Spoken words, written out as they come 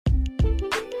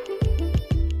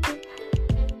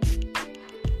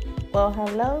Well,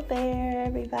 hello there,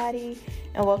 everybody,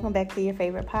 and welcome back to your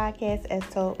favorite podcast, as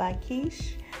told by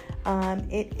Keish.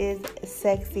 It is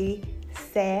Sexy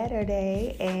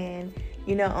Saturday, and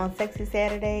on Sexy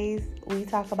Saturdays, we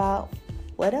talk about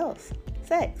what else?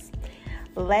 Sex.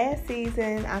 Last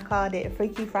season, I called it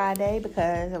Freaky Friday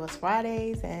because it was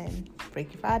Fridays, and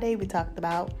Freaky Friday, we talked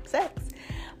about sex.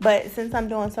 But since I'm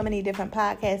doing so many different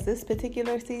podcasts this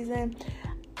particular season,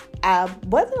 I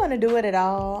wasn't going to do it at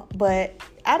all, but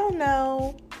I don't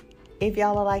know if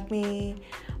y'all are like me,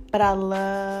 but I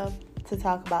love to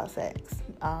talk about sex.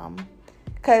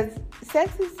 Because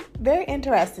sex is very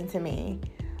interesting to me.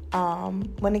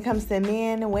 When it comes to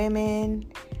men and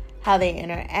women, how they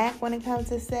interact when it comes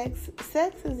to sex.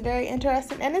 Sex is very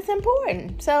interesting and it's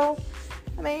important. So,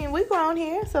 we grown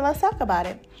here, so let's talk about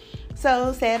it.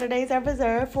 So, Saturdays are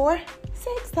reserved for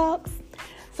sex talks.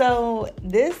 So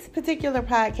this particular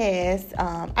podcast,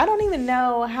 I don't even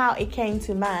know how it came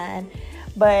to mind,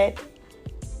 but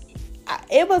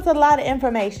it was a lot of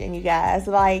information, you guys.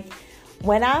 Like,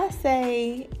 when I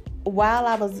say, while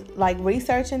I was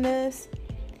researching this,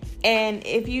 and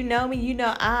if you know me, you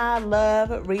know I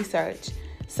love research.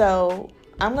 So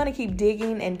I'm going to keep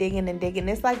digging and digging and digging.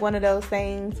 It's like one of those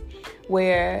things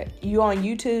where you're on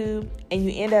YouTube and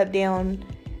you end up down,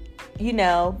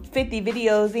 50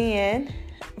 videos in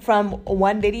from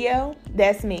one video.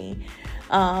 That's me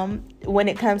when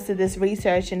it comes to this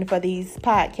research and for these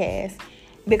podcasts,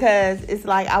 because it's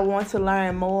like I want to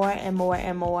learn more and more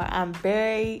and more. I'm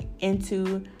very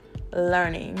into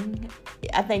learning.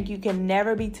 I think you can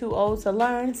never be too old to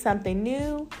learn something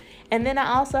new. And then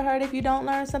I also heard if you don't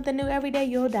learn something new every day,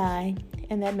 you'll die.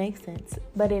 And that makes sense.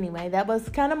 But anyway, that was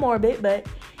kind of morbid, but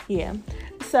yeah.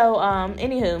 So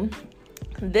anywho,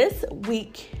 this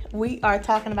week we are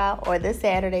talking about, or this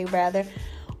Saturday rather,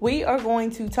 we are going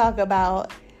to talk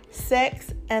about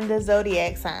sex and the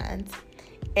zodiac signs.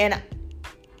 And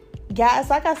guys,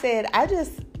 like I said,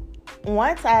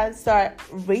 once I start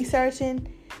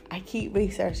researching, I keep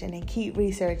researching and keep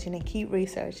researching and keep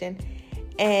researching.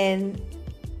 And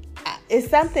it's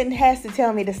something has to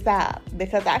tell me to stop,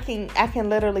 because I can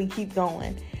literally keep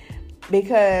going,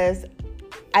 because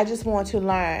I just want to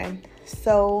learn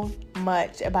so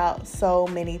much about so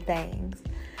many things.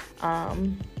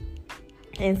 And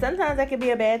sometimes that can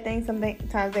be a bad thing,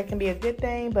 sometimes that can be a good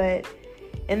thing, but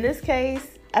in this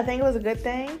case, I think it was a good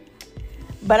thing.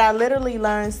 But I literally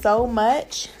learned so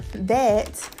much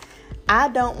that I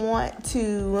don't want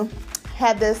to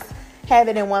have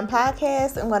it in one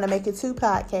podcast. I'm going to make it 2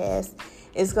 podcasts.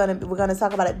 We're going to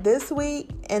talk about it this week,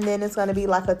 and then it's going to be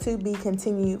like a to be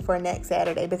continued for next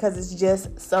Saturday, because it's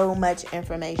just so much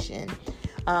information.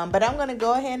 But I'm going to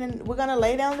go ahead and we're going to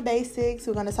lay down the basics.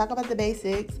 We're going to talk about the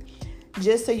basics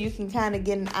just so you can kind of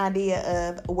get an idea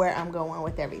of where I'm going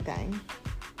with everything.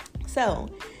 So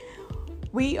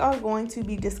we are going to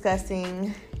be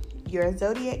discussing your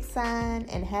zodiac sign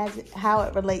and how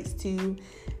it relates to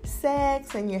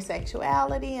sex and your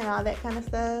sexuality and all that kind of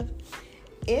stuff.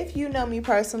 If you know me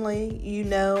personally, you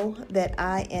know that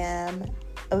I am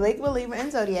a big believer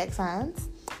in zodiac signs.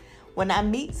 When I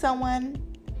meet someone,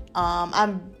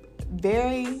 I'm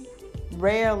very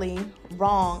rarely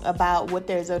wrong about what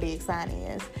their zodiac sign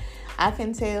is. I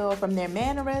can tell from their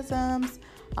mannerisms,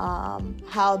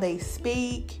 how they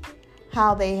speak,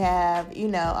 how they have,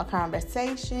 a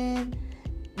conversation,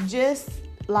 just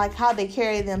like how they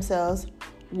carry themselves,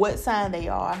 what sign they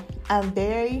are. I'm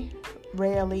very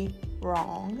rarely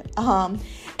wrong.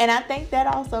 And I think that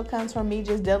also comes from me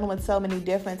just dealing with so many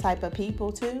different type of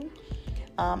people too.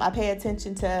 I pay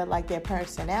attention to their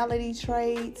personality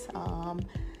traits,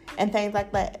 and things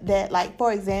like that. Like,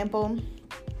 for example,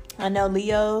 I know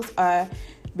Leos are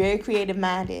very creative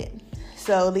minded.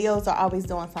 So Leos are always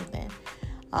doing something.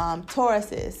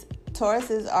 Tauruses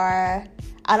are,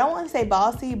 I don't want to say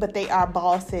bossy, but they are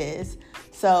bosses.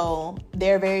 So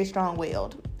they're very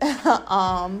strong-willed.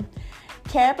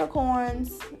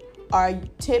 Capricorns are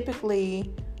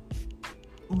typically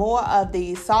more of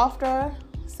the softer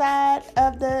side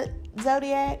of the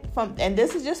zodiac, and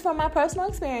this is just from my personal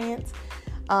experience.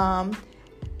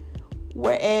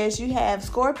 Whereas you have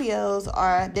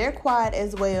Scorpios, they're quiet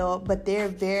as well, but they're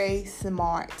very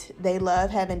smart. They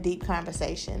love having deep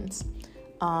conversations.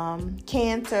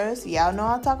 Cancers, y'all know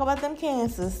I talk about them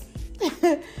Cancers.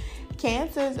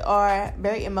 Cancers are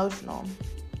very emotional.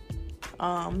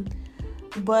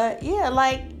 But yeah,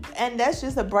 and that's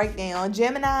just a breakdown.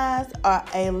 Geminis are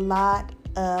a lot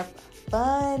of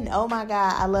fun. Oh my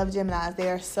God, I love Geminis. They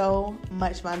are so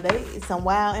much fun. Some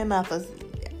wild MFers.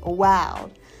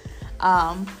 Wild.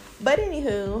 But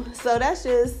anywho, so that's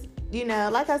just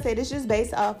like I said, it's just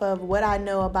based off of what I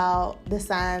know about the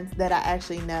signs that I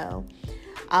actually know.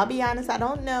 I'll be honest, I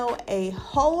don't know a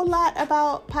whole lot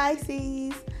about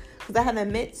Pisces because I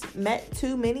haven't met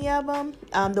too many of them.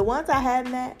 The ones I have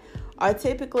met are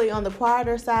typically on the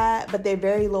quieter side, but they're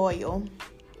very loyal.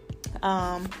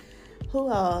 Who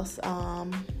else?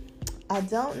 I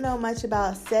don't know much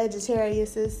about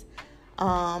Sagittariuses.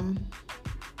 I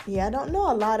don't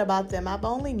know a lot about them. I've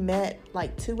only met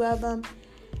like 2 of them,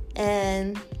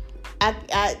 and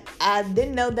I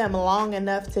didn't know them long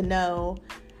enough to know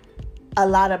a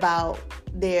lot about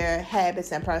their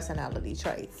habits and personality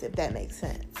traits, if that makes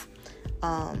sense.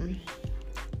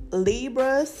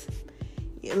 Libras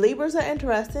are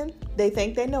interesting. They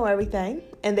think they know everything,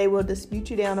 and they will dispute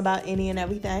you down about any and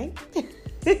everything.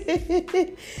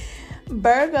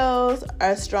 Virgos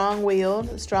are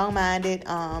strong-willed, strong-minded.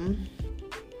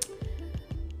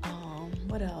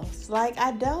 What else? Like,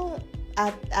 I know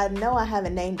I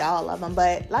haven't named all of them,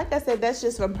 but like I said, that's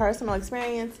just from personal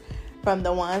experience, from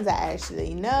the ones I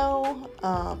actually know.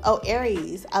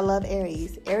 Aries. I love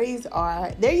Aries. They're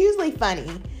usually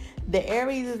funny. The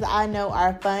Aries I know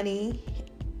are funny,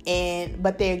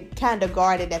 but they're kind of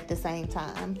guarded at the same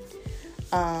time.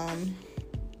 I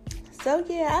don't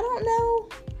know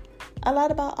a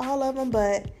lot about all of them,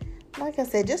 but like I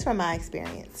said, just from my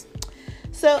experience.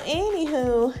 So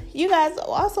anywho, you guys,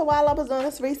 also while I was doing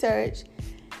this research,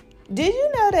 did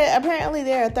you know that apparently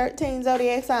there are 13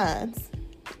 zodiac signs?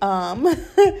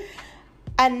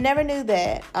 I never knew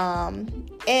that.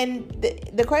 And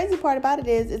the crazy part about it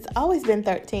is it's always been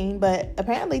 13, but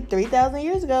apparently 3,000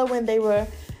 years ago when they were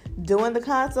doing the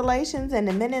constellations and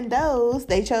the men in those,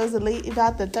 they chose to leave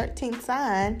out the 13th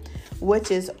sign,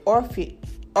 which is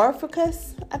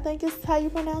Orpheus, I think is how you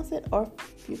pronounce it.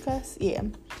 Orpheus, yeah.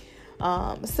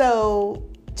 So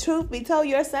truth be told,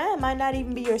 your sign might not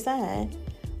even be your sign.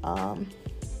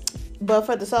 But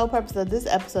for the sole purpose of this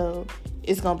episode,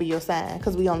 it's going to be your sign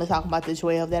because we only talking about the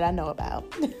 12 that I know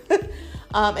about.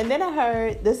 And then I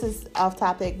heard, this is off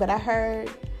topic, but I heard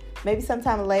maybe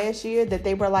sometime last year that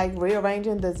they were like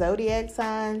rearranging the zodiac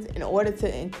signs in order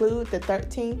to include the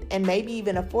 13th and maybe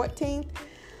even a 14th.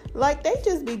 Like, they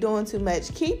just be doing too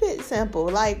much. Keep it simple.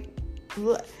 Like,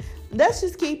 let's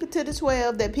just keep it to the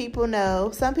 12 that people know.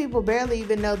 Some people barely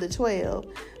even know the 12.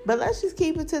 But let's just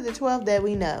keep it to the 12 that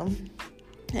we know.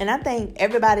 And I think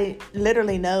everybody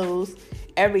literally knows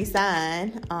every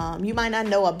sign. You might not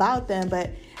know about them,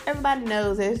 but everybody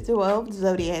knows there's 12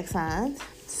 zodiac signs.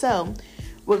 So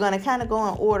we're going to kind of go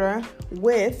in order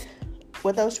with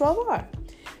what those 12 are.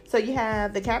 So you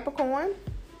have the Capricorn.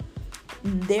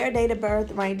 Their date of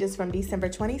birth ranges from December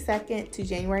 22nd to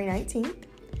January 19th.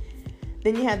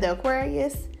 Then you have the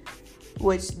Aquarius,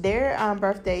 which their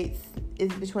birth dates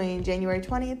is between January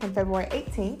 20th and February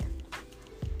 18th.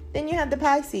 Then you have the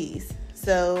Pisces.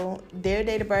 So their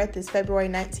date of birth is February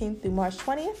 19th through March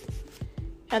 20th.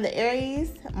 And the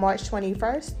Aries, March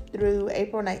 21st through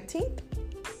April 19th.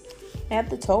 And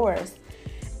the Taurus,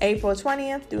 April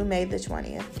 20th through May the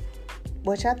 20th,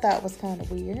 which I thought was kind of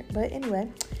weird. But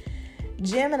anyway,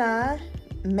 Gemini,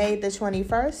 May the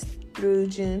 21st through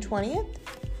June 20th.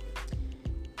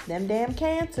 Them damn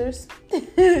Cancers,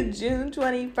 June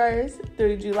 21st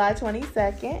through July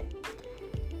 22nd.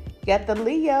 Got the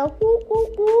Leo,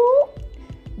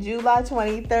 July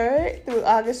 23rd through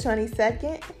August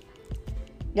 22nd.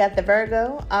 Got the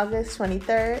Virgo, August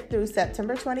 23rd through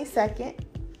September 22nd.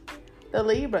 The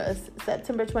Libras,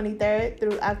 September 23rd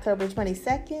through October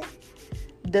 22nd.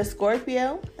 The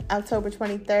Scorpio, October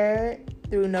 23rd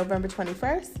through November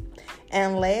 21st.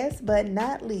 And last but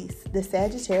not least, the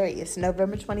Sagittarius,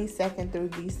 November 22nd through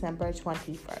December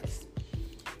 21st.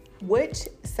 Which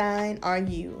sign are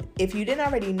you? If you didn't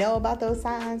already know about those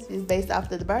signs, just based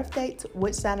off of the birth dates,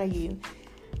 which sign are you?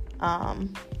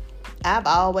 I've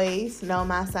always known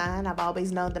my sign. I've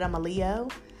always known that I'm a Leo.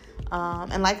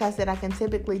 And like I said, I can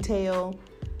typically tell,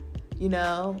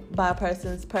 by a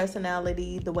person's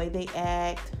personality, the way they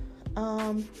act,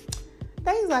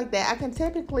 things like that. I can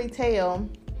typically tell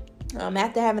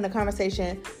after having a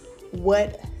conversation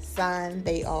what sign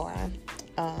they are.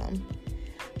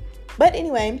 But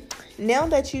anyway, now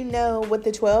that you know what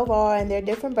the 12 are and their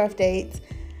different birth dates,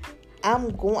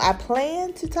 I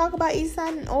plan to talk about each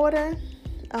sign in order.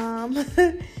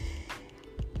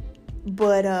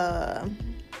 But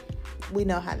we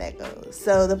know how that goes.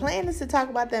 So the plan is to talk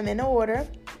about them in order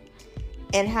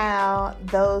and how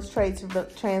those traits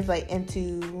translate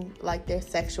into like their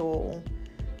sexual,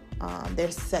 their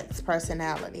sex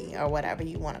personality or whatever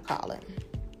you want to call it.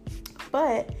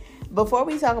 But before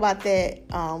we talk about that,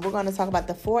 we're going to talk about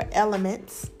the 4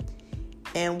 elements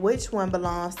and which one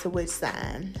belongs to which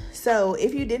sign. So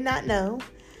if you did not know,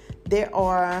 there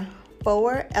are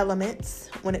 4 elements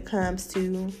when it comes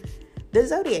to the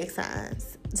zodiac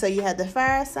signs. So you have the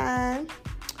fire sign,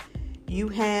 you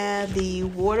have the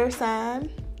water sign,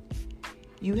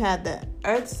 you have the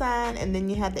earth sign, and then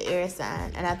you have the air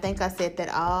sign. And I think I said that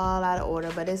all out of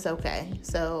order, but it's okay.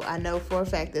 So I know for a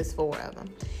fact there's 4 of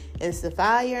them. It's the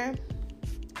fire,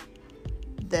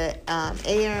 the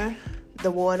air, the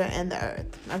water, and the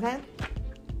earth. Okay?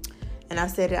 And I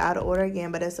said it out of order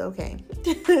again, but it's okay.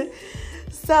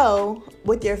 So,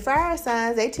 with your fire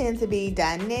signs, they tend to be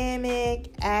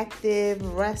dynamic, active,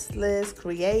 restless,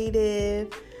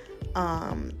 creative.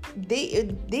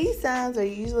 These signs are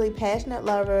usually passionate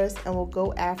lovers and will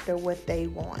go after what they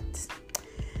want.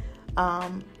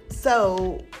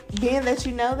 So, being that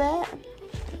you know that,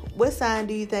 what sign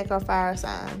do you think are fire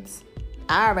signs?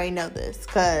 I already know this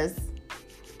because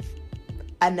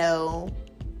I know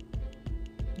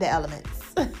the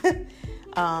elements.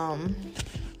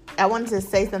 I wanted to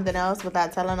say something else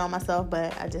without telling on myself,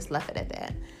 but I just left it at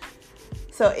that.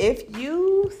 So if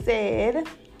you said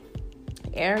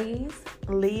Aries,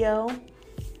 Leo,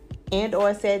 and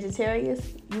or Sagittarius,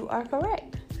 you are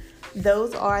correct.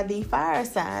 Those are the fire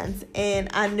signs. And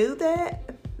I knew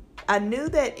that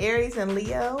Aries and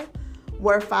Leo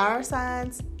were fire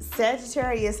signs.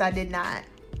 Sagittarius, I did not.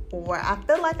 Or I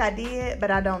feel like I did, but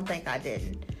I don't think I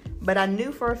didn't. But I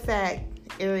knew for a fact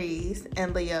Aries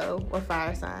and Leo were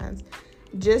fire signs,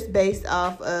 just based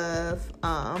off of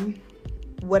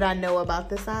what I know about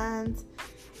the signs.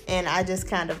 And I just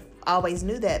kind of always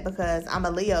knew that because I'm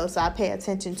a Leo, so I pay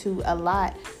attention to a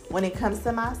lot when it comes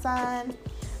to my sign.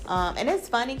 And it's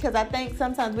funny because I think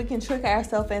sometimes we can trick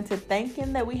ourselves into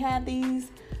thinking that we have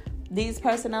these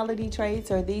personality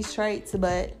traits or these traits,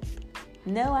 but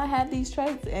no, I have these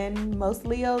traits, and most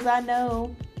Leos I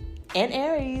know and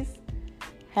Aries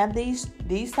have these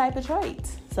type of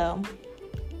traits. So,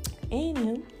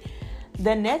 anywho,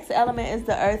 the next element is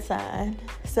the earth sign.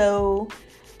 So,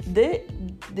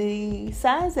 the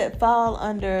signs that fall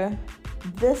under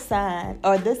this sign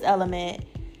or this element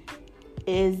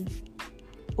is,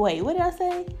 wait, what did I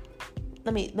say?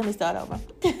 Let me start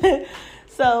over.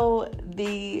 So,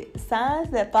 the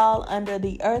signs that fall under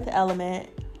the earth element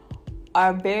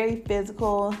are very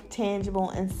physical, tangible,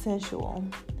 and sensual.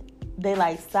 They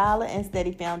like solid and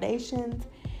steady foundations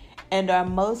and are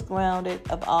most grounded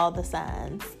of all the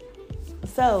signs.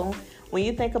 So, when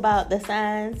you think about the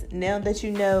signs, now that you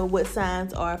know what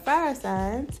signs are fire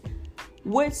signs,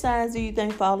 which signs do you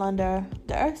think fall under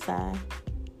the earth sign?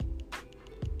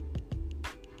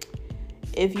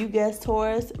 If you guess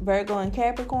Taurus, Virgo, and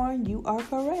Capricorn, you are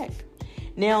correct.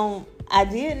 Now, I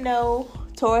did know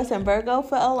Taurus and Virgo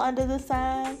fell under the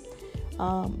sign,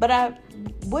 but I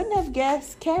wouldn't have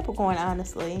guessed Capricorn,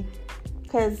 honestly,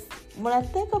 because when I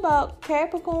think about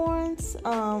Capricorns,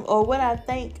 or what I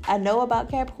think I know about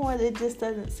Capricorns, it just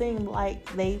doesn't seem like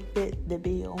they fit the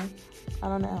bill. I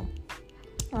don't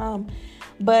know.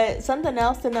 But something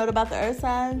else to note about the earth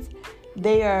signs,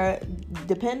 they are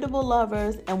dependable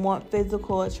lovers and want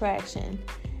physical attraction.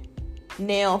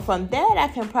 Now, from that, I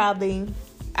can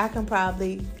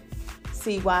probably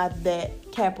see why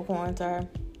that Capricorns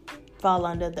fall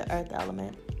under the earth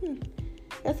element.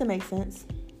 Doesn't make sense.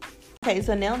 Okay,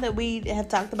 so now that we have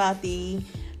talked about the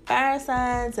fire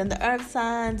signs and the earth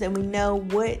signs, and we know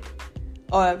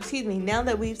now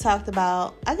that we've talked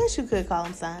about, I guess you could call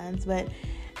them signs, but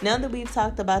now that we've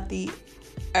talked about the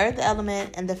earth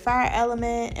element and the fire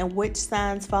element and which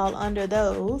signs fall under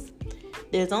those,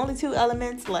 there's only 2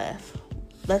 elements left.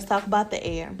 Let's talk about the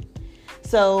air.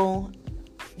 So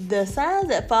the signs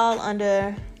that fall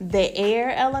under the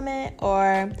air element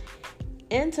are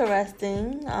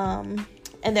interesting,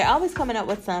 and they're always coming up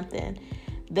with something.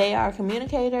 They are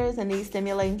communicators and need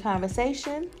stimulating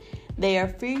conversation. They are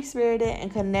free-spirited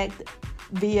and connect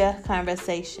via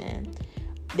conversation.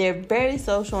 They're very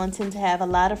social and tend to have a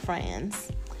lot of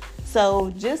friends.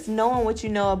 So just knowing what you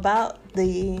know about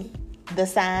the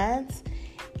signs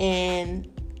and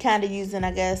kind of using,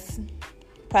 I guess,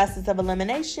 process of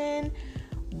elimination,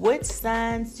 which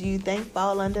signs do you think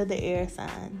fall under the air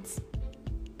signs?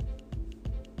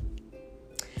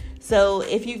 So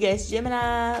if you guess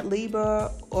Gemini,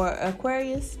 Libra, or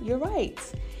Aquarius, you're right.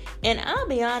 And I'll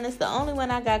be honest, the only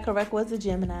one I got correct was a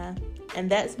Gemini.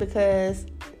 And that's because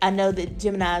I know that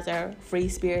Geminis are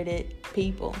free-spirited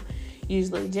people.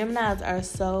 Usually, Geminis are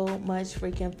so much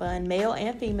freaking fun. Male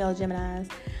and female Geminis.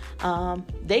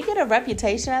 They get a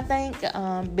reputation, I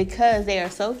think, because they are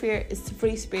so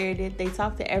free-spirited. They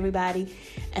talk to everybody,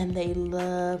 and they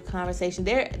love conversation.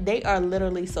 They are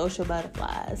literally social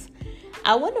butterflies.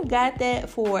 I wouldn't have got that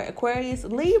for Aquarius.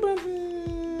 Libra,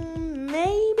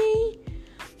 maybe.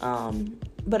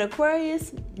 But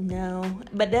Aquarius, no.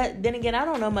 But then again, I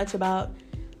don't know much about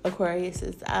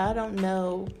Aquariuses. I don't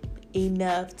know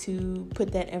enough to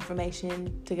put that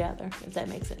information together, if that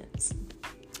makes sense.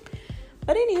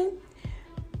 But anyway,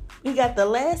 we got the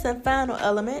last and final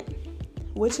element,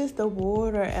 which is the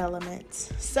water element.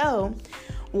 So,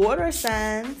 water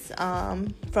signs,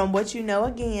 from what you know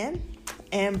again,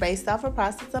 and based off a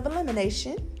process of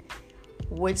elimination,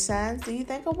 which signs do you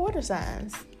think are water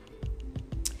signs?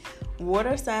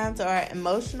 Water signs are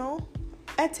emotional,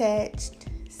 attached,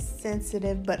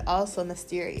 sensitive, but also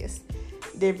mysterious.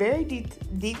 They're very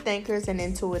deep thinkers and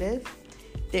intuitive.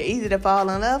 They're easy to fall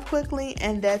in love quickly,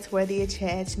 and that's where the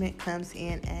attachment comes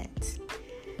in at.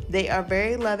 They are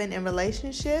very loving in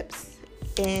relationships,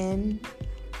 and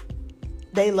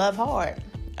they love hard.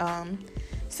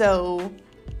 So,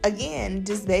 again,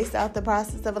 just based off the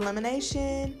process of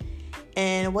elimination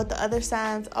and what the other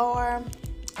signs are,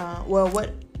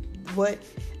 what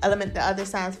element the other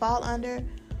signs fall under,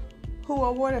 who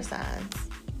are water signs?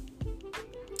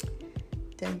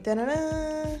 Dun, dun, dun,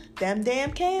 dun. Them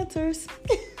damn Cancers.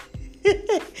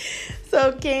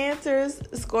 So Cancers,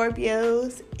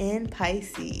 Scorpios, and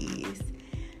Pisces.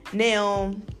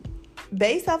 Now,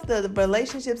 based off the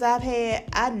relationships I've had,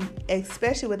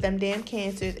 especially with them damn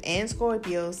Cancers and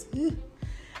Scorpios,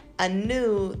 I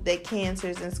knew that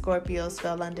Cancers and Scorpios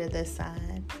fell under this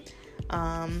sign.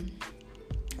 And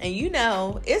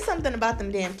it's something about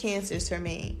them damn Cancers for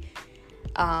me.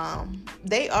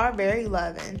 They are very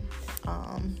loving.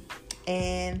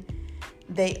 And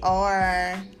they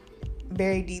are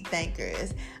very deep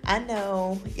thinkers. I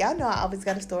know, y'all know I always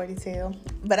got a story to tell.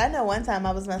 But I know one time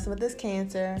I was messing with this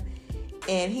Cancer,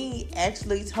 and he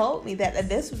actually told me that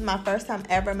this was my first time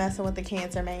ever messing with a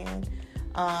Cancer man.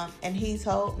 And he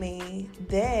told me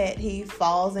that he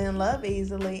falls in love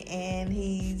easily, and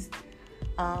he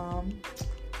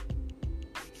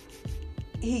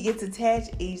gets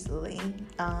attached easily.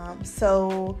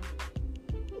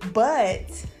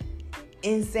 But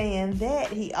in saying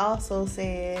that, he also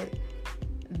said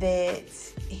that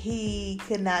he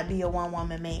could not be a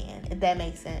one-woman man, if that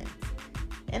makes sense.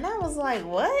 And I was like,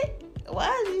 what? Why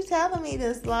are you telling me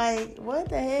this? Like, what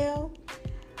the hell?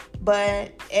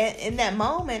 But in that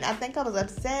moment, I think I was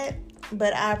upset,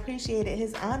 but I appreciated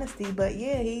his honesty. But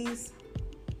yeah, he's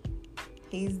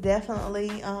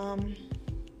definitely, I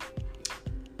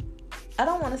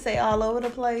don't want to say all over the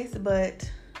place, but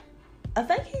I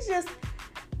think he's just,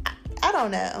 I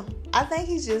don't know. I think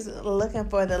he's just looking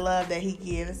for the love that he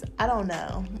gives. I don't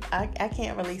know. I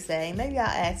can't really say. Maybe I'll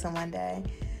ask him one day.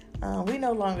 We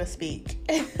no longer speak.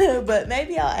 But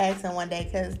maybe I'll ask him one day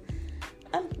because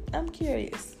I'm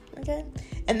curious. Okay?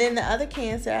 And then the other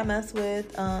Cancer I mess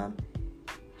with,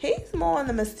 he's more on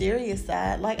the mysterious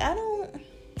side. Like, I don't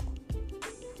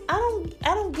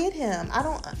get him.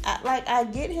 I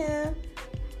get him,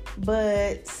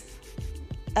 but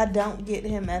I don't get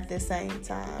him at the same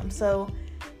time. So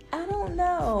I don't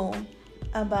know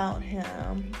about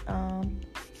him.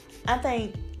 I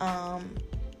think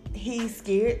he's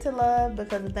scared to love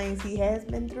because of things he has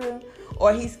been through,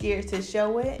 or he's scared to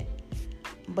show it.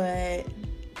 But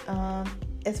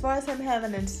as far as him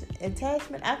having an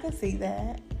attachment, I can see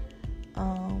that.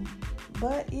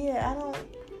 But yeah,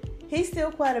 he's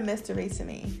still quite a mystery to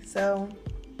me. So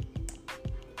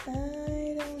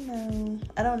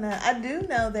I don't know. I do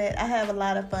know that I have a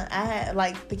lot of fun. I had,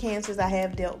 like, the Cancers I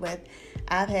have dealt with,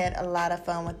 I've had a lot of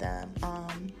fun with them.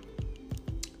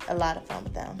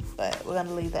 But we're going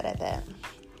to leave that at that.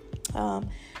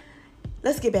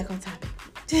 Let's get back on topic.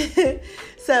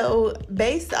 So,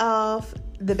 based off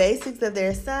the basics of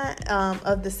their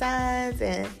of the signs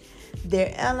and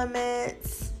their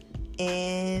elements,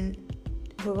 and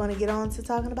we're going to get on to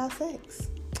talking about sex.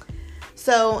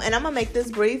 So, and I'm going to make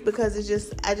this brief because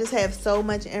I just have so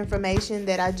much information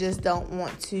that I just don't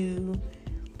want to,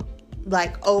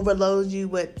 like, overload you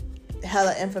with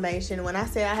hella information. When I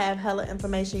say I have hella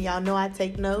information, y'all know I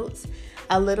take notes.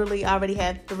 I literally already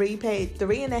have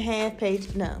 3.5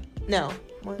 page, no,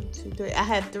 1, 2, 3. I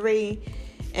have 3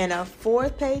 and a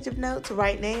 4th page of notes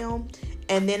right now.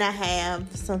 And then I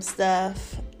have some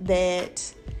stuff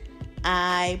that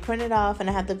I printed off and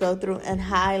I have to go through and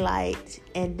highlight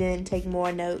and then take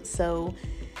more notes. So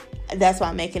that's why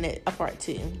I'm making it a part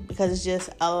 2, because it's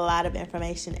just a lot of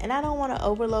information and I don't want to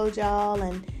overload y'all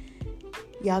and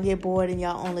y'all get bored and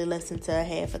y'all only listen to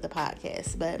half of the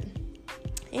podcast. But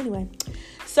anyway,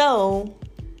 so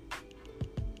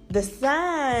the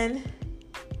sign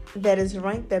that is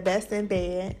ranked the best in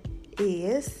bed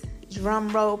is, drum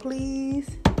roll please,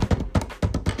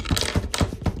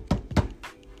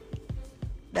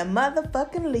 the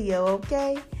motherfucking Leo,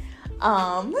 okay?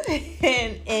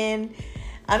 And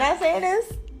I'm not saying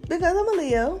this because I'm a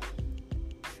Leo,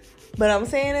 but I'm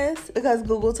saying this because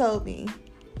Google told me.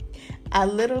 I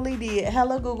literally did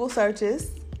hella Google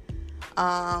searches,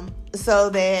 so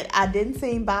that I didn't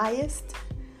seem biased.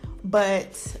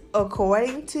 But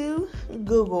according to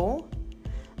Google,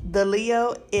 the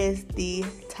Leo is the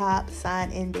top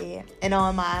sign in there. And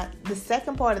on the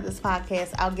second part of this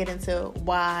podcast, I'll get into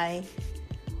why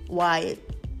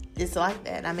it's like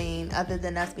that. I mean, other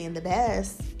than us being the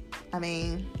best, I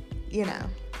mean,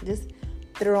 just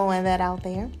throwing that out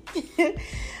there.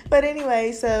 But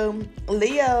anyway, so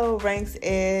Leo ranks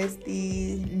as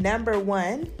the number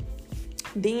 1.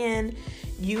 Then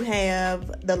you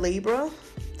have the Libra,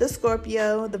 the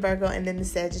Scorpio, the Virgo, and then the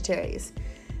Sagittarius.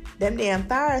 Them damn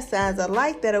fire signs are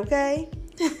like that, okay?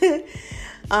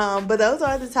 But those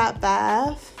are the top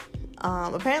 5.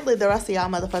 Apparently the rest of y'all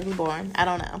motherfucking boring. I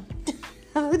don't know.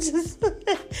 I'm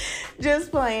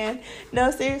just playing.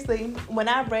 No, seriously. When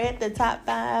I read the top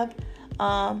 5,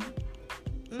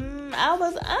 I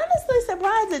was honestly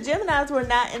surprised that Geminis were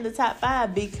not in the top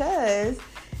 5, because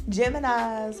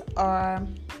Geminis are,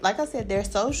 like I said, they're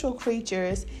social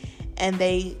creatures, and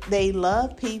they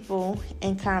love people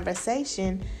and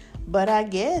conversation. But I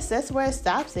guess that's where it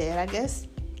stops at. I guess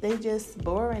they just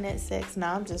boring at sex. No,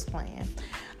 I'm just playing.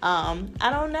 I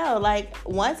don't know. Like,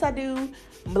 once I do,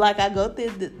 like, I go through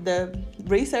the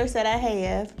research that I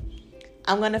have,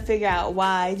 I'm going to figure out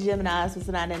why Geminis was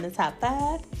not in the top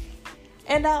 5.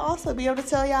 And I'll also be able to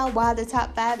tell y'all why the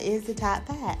top 5 is the top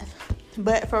 5.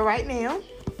 But for right now,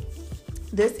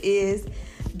 this is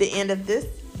the end of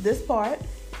this part.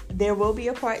 There will be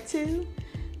a part 2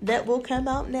 that will come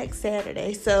out next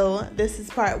Saturday. So this is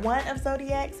part 1 of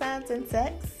Zodiac Signs and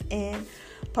Sex, and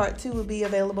part 2 will be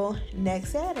available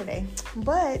next Saturday.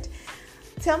 But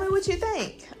tell me what you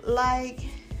think.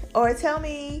 Or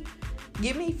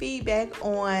give me feedback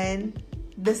on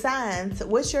the signs.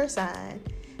 What's your sign?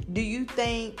 Do you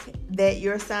think that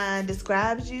your sign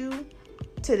describes you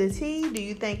to the T? Do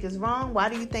you think it's wrong? Why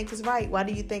do you think it's right? Why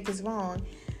do you think it's wrong?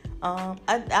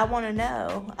 I want to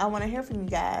know. I want to hear from you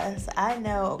guys. I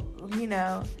know,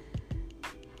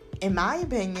 in my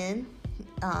opinion,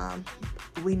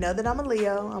 we know that I'm a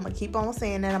Leo. I'm going to keep on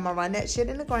saying that. I'm going to run that shit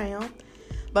in the ground.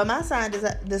 But my sign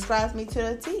describes me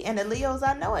to a T. And the Leos,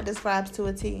 I know it describes to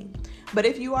a T. But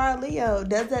if you are a Leo,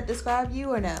 does that describe you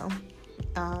or no?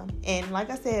 And like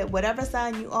I said, whatever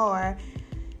sign you are,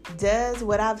 does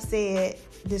what I've said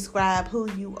describe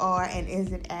who you are, and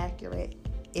is it accurate?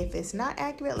 If it's not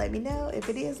accurate, let me know. If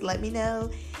it is, let me know.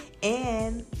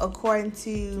 And according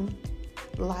to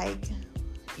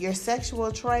your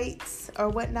sexual traits or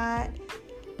whatnot,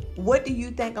 what do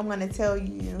you think I'm going to tell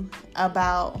you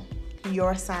about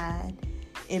your sign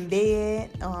in bed,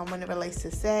 when it relates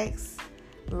to sex?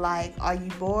 Like, are you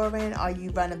boring? Are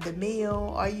you run of the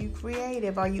mill? Are you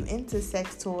creative? Are you into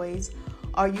sex toys?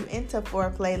 Are you into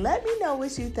foreplay? Let me know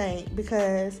what you think,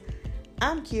 because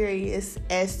I'm curious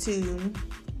as to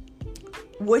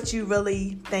what you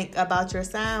really think about your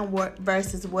sign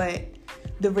versus what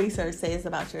the research says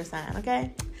about your sign,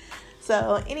 okay?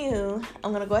 So, anywho,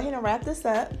 I'm going to go ahead and wrap this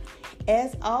up.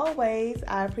 As always,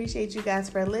 I appreciate you guys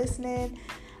for listening.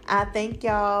 I thank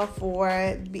y'all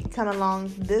for coming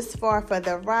along this far for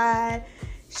the ride.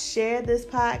 Share this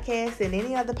podcast and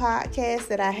any other podcast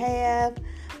that I have.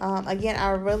 Again, I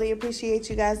really appreciate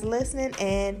you guys listening,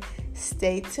 and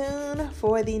stay tuned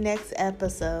for the next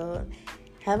episode.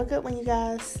 Have a good one, you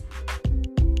guys.